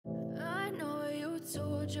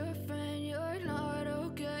told your friend you're not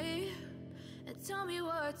okay? And tell me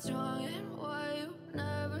what's wrong and why you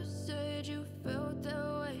never said you felt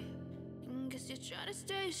that way. And guess you're trying to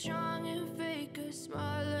stay strong and fake a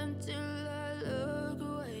smile until I look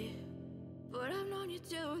away. But I've known you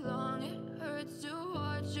too long, it hurts to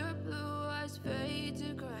watch your blue eyes fade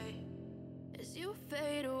to gray as you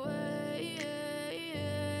fade away,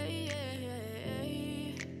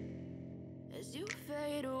 as you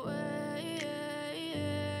fade away.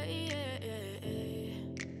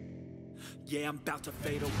 Yeah, I'm about to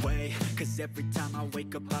fade away, cause every time I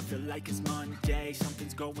wake up I feel like it's Monday.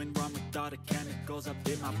 Something's going wrong with all the chemicals up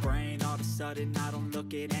in my brain. All of a sudden I don't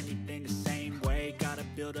look at anything the same way. Got a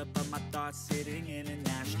buildup of my thoughts sitting in an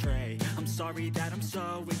ashtray. I'm sorry that I'm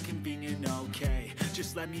so inconvenient, okay?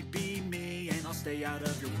 Just let me be me and I'll stay out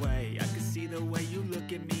of your way. I can see the way you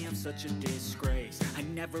look at me, I'm such a disgrace. I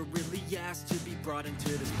never really asked to be brought into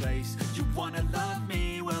this place. You wanna love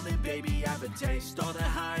me? Well then baby, have a taste. All the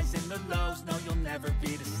highs and the lows, no, you'll never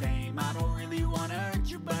be the same. I don't really wanna hurt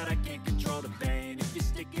you, but I can't control the pain. If you're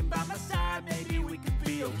sticking by my side, maybe we could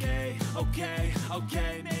be okay.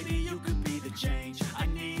 Okay, maybe you could be the change I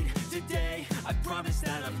need today. I promise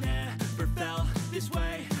that I've never felt this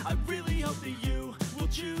way. I really hope that you will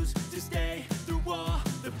choose to stay through all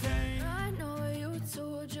the pain. I know you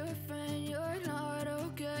told your friend you're not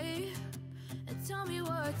okay. And tell me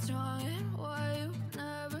what's wrong and why you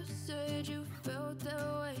never said you felt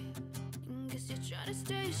that way. Guess you're trying to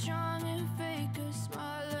stay strong and fake a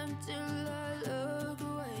smile until I look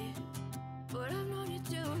away. But I've known you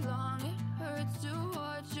too long, it hurts to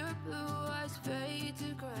watch your blue eyes fade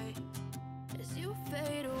to gray as you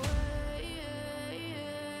fade away,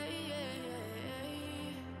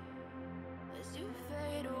 as you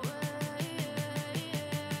fade away,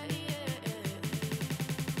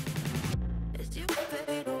 as you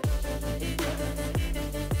fade away.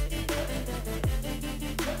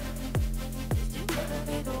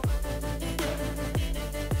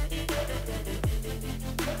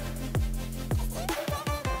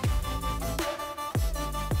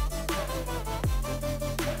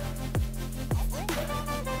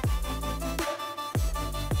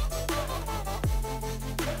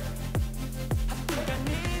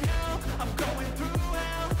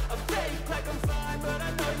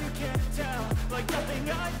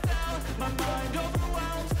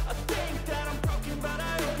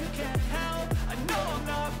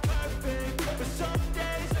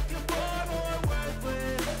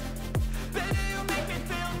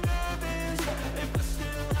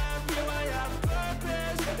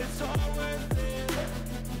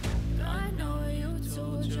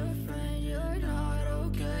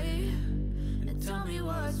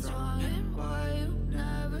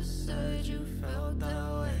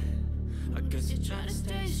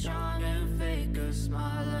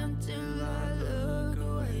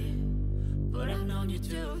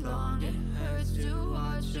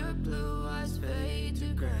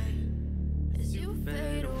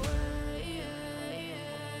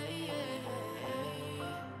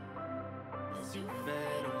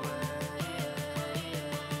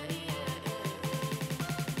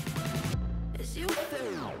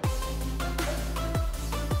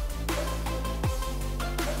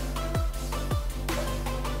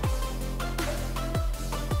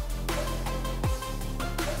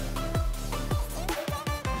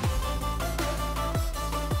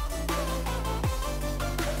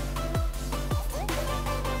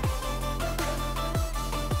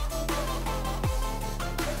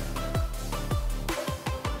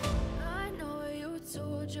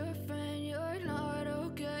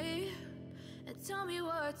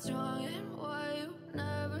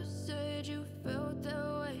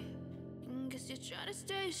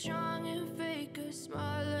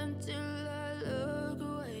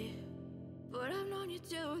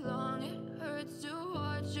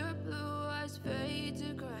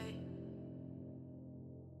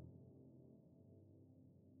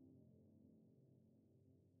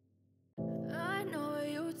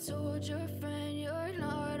 Told your friend you're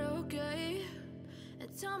not okay. And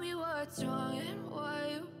tell me what's wrong and why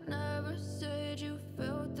you never said you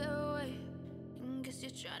felt that way. And guess you're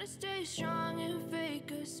trying to stay strong and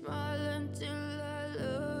fake a smile until I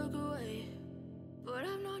look away. But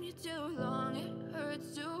I've known you too long, it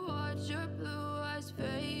hurts to watch your blue eyes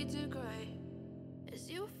fade to gray as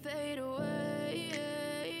you fade away,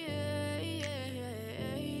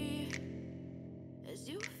 as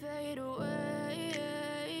you fade away.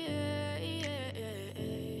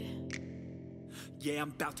 Yeah, I'm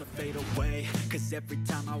about to fade away, cause every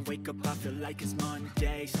time I wake up I feel like it's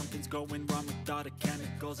Monday. Something's going wrong with all the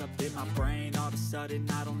chemicals up in my brain. All of a sudden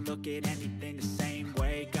I don't look at anything the same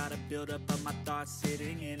way. Got a buildup of my thoughts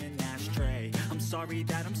sitting in an ashtray. I'm sorry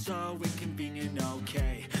that I'm so inconvenient,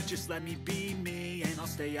 okay. Just let me be me and I'll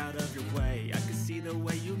stay out of your way. I can see the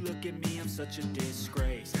way you look at me, I'm such a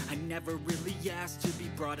disgrace. I never really asked to be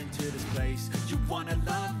brought into this place. You wanna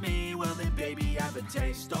love me? Well then baby I have a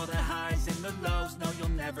taste. All the highs and the lows, no you'll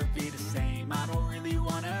never be the same. I don't really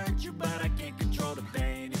wanna hurt you but I can't control the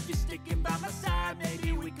pain. If you're sticking by my side,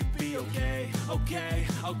 maybe we could be okay.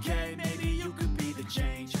 Okay, maybe you could be the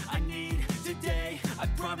change I need today. I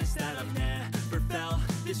promise that I've never felt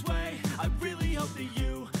this way. I really hope that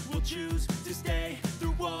you will choose to stay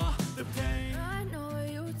through all the pain. I know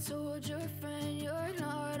you told your friend you're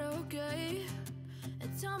not okay, and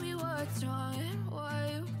tell me what's wrong and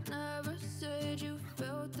why you never said you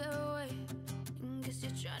felt that way. Guess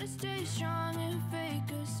you're trying to stay strong and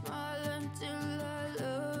fake a smile until I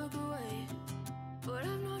look away. But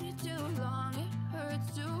I've known you too long, it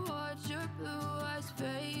hurts to watch your blue eyes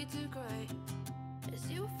fade to gray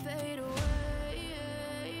as you fade away.